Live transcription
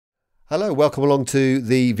Hello, welcome along to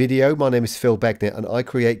the video. My name is Phil Begnett and I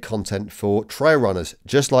create content for trail runners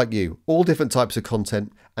just like you, all different types of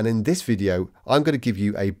content. And in this video, I'm going to give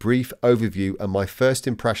you a brief overview and my first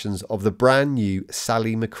impressions of the brand new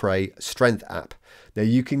Sally McRae Strength app. Now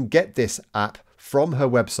you can get this app from her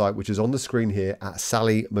website, which is on the screen here at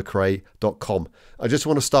sallymcrae.com. I just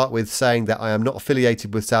want to start with saying that I am not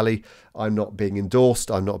affiliated with Sally. I'm not being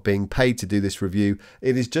endorsed. I'm not being paid to do this review.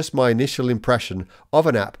 It is just my initial impression of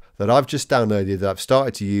an app that I've just downloaded, that I've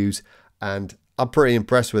started to use, and I'm pretty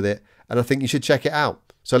impressed with it. And I think you should check it out.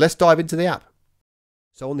 So let's dive into the app.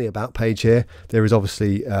 So on the About page here, there is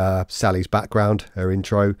obviously Sally's background, her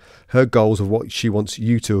intro, her goals of what she wants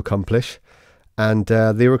you to accomplish, and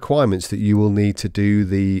the requirements that you will need to do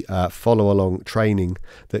the follow-along training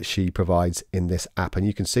that she provides in this app. And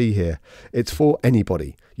you can see here, it's for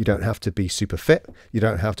anybody. You don't have to be super fit. You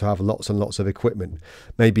don't have to have lots and lots of equipment.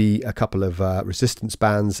 Maybe a couple of resistance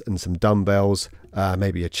bands and some dumbbells,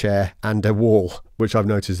 maybe a chair and a wall, which I've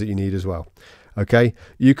noticed that you need as well. Okay,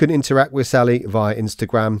 you can interact with Sally via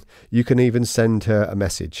Instagram. You can even send her a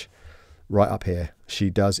message. Right up here, she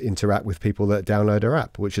does interact with people that download her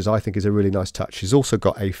app, which I think is a really nice touch. She's also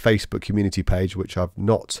got a Facebook community page, which I've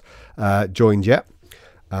not joined yet,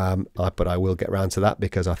 but I will get around to that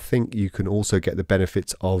because I think you can also get the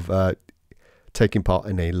benefits of taking part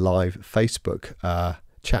in a live Facebook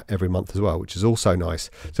chat every month as well, which is also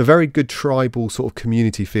nice. It's a very good tribal sort of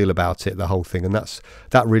community feel about it, the whole thing, and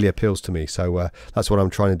that really appeals to me. So that's what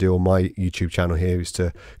I'm trying to do on my YouTube channel here, is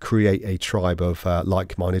to create a tribe of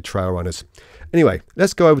like-minded trail runners. Anyway,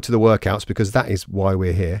 let's go over to the workouts because that is why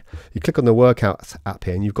we're here. You click on the workouts app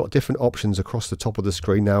here and you've got different options across the top of the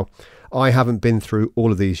screen. Now, I haven't been through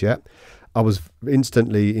all of these yet. I was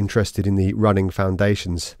instantly interested in the running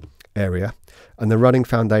foundations area, and the running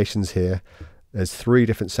foundations here, there's 3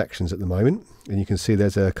 different sections at the moment, and you can see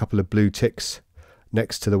there's a couple of blue ticks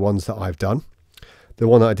next to the ones that I've done. The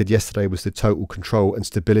one that I did yesterday was the total control and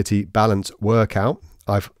stability balance workout.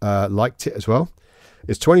 I've liked it as well.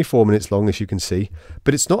 It's 24 minutes long, as you can see,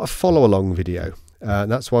 but it's not a follow along video.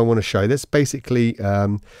 That's why I want to show this. Basically,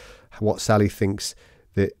 what Sally thinks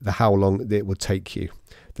that how long it will take you.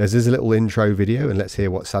 There's this little intro video, and let's hear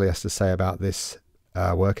what Sally has to say about this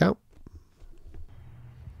workout.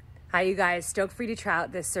 Hi you guys, stoked for you to try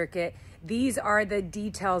out this circuit. These are the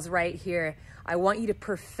details right here. I want you to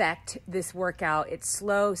perfect this workout. It's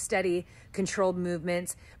slow, steady, controlled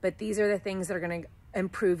movements, but these are the things that are gonna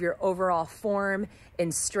improve your overall form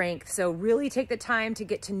and strength. So really take the time to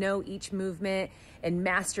get to know each movement and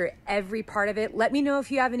master every part of it. Let me know if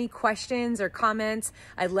you have any questions or comments.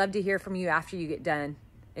 I'd love to hear from you after you get done.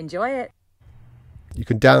 Enjoy it. You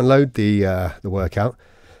can download the workout.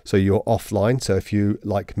 So you're offline. So if you,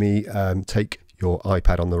 like me, take your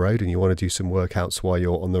iPad on the road and you want to do some workouts while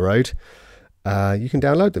you're on the road, you can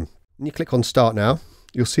download them. And you click on Start Now.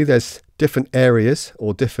 You'll see there's different areas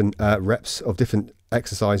or different reps of different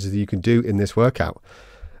exercises that you can do in this workout.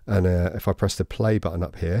 And if I press the play button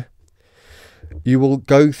up here, you will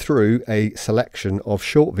go through a selection of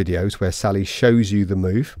short videos where Sally shows you the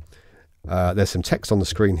move. There's some text on the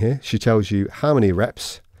screen here. She tells you how many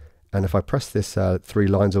reps. And if I press this 3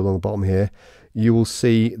 lines along the bottom here, you will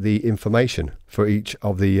see the information for each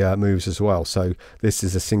of the moves as well. So this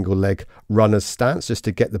is a single leg runner's stance, just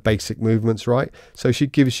to get the basic movements right. So she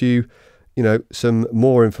gives you, some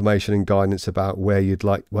more information and guidance about where you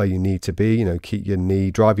need to be. Keep your knee,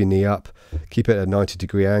 drive your knee up, keep it at a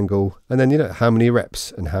 90-degree angle, and then how many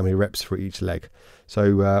reps and how many reps for each leg.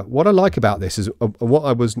 So what I like about this is, what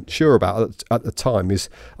I wasn't sure about at the time, is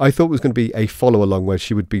I thought it was going to be a follow along where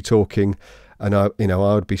she would be talking and I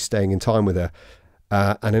would be staying in time with her.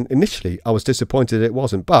 And initially I was disappointed it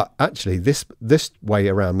wasn't, but actually this way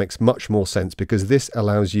around makes much more sense because this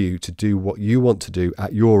allows you to do what you want to do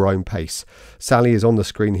at your own pace. Sally is on the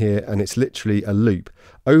screen here and it's literally a loop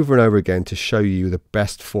over and over again to show you the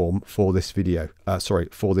best form for this video,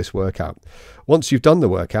 for this workout. Once you've done the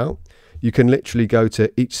workout, you can literally go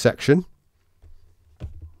to each section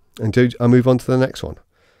and move on to the next one.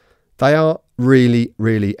 They are really,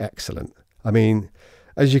 really excellent. I mean,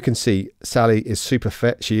 as you can see, Sally is super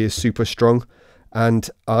fit. She is super strong. And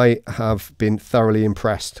I have been thoroughly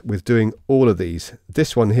impressed with doing all of these.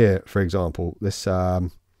 This one here, for example, this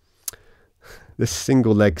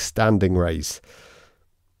single leg standing raise.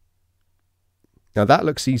 Now that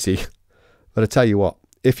looks easy, but I tell you what,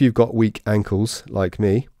 if you've got weak ankles like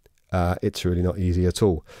me, it's really not easy at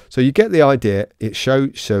all. So you get the idea.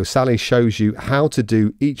 So Sally shows you how to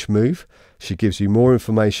do each move. She gives you more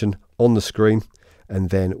information on the screen. And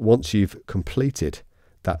then once you've completed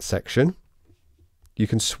that section, you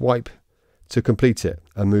can swipe to complete it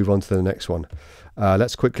and move on to the next one.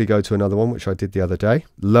 Let's quickly go to another one, which I did the other day.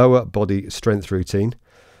 Lower body strength routine.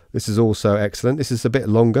 This is also excellent. This is a bit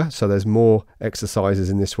longer, so there's more exercises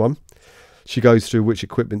in this one. She goes through which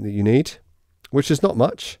equipment that you need, which is not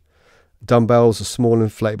much. Dumbbells, a small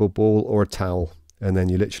inflatable ball or a towel. And then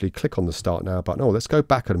you literally click on the start now button. Oh, let's go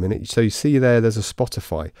back a minute. So you see there's a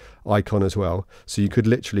Spotify icon as well. So you could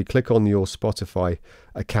literally click on your Spotify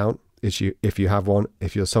account if you have one.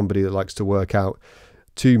 If you're somebody that likes to work out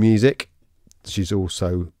to music, she's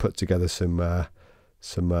also put together some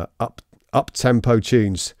up-tempo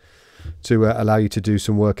tunes to allow you to do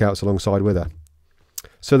some workouts alongside with her.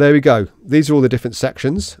 So there we go. These are all the different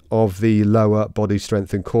sections of the lower body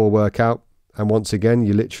strength and core workout. And once again,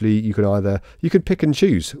 you can pick and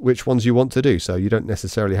choose which ones you want to do. So you don't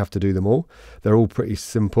necessarily have to do them all. They're all pretty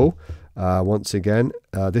simple. Once again,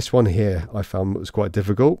 this one here I found was quite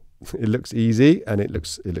difficult. It looks easy and it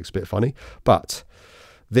looks a bit funny, but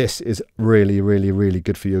this is really, really, really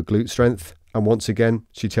good for your glute strength. And once again,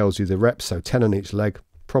 she tells you the reps. So 10 on each leg,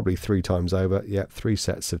 probably 3 times over. Yeah, 3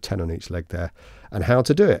 sets of 10 on each leg there, and how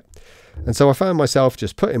to do it. And so I found myself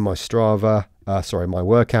just putting my my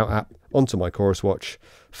workout app onto my Chorus watch,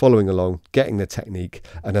 following along, getting the technique.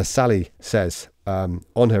 And as Sally says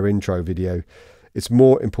on her intro video, it's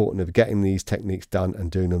more important of getting these techniques done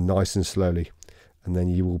and doing them nice and slowly. And then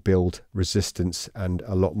you will build resistance and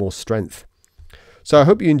a lot more strength. So I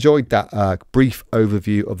hope you enjoyed that brief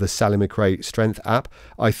overview of the Sally McRae Strength app.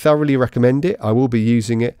 I thoroughly recommend it. I will be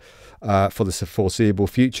using it for the foreseeable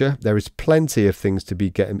future. There is plenty of things to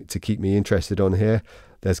keep me interested on here.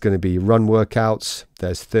 There's going to be run workouts.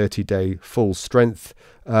 There's 30-day full strength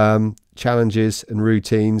challenges and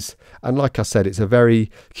routines. And like I said, it's a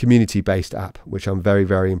very community-based app, which I'm very,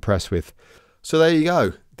 very impressed with. So there you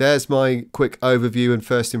go. There's my quick overview and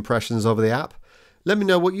first impressions of the app. Let me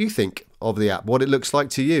know what you think of the app, what it looks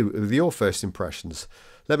like to you with your first impressions.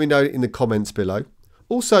 Let me know in the comments below.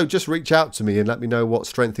 Also, just reach out to me and let me know what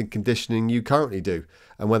strength and conditioning you currently do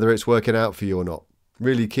and whether it's working out for you or not.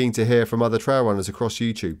 Really keen to hear from other trail runners across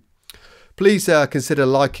YouTube. Please consider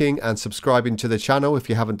liking and subscribing to the channel if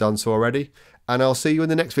you haven't done so already, and I'll see you in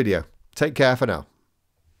the next video. Take care for now.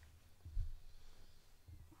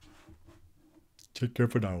 Take care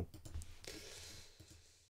for now.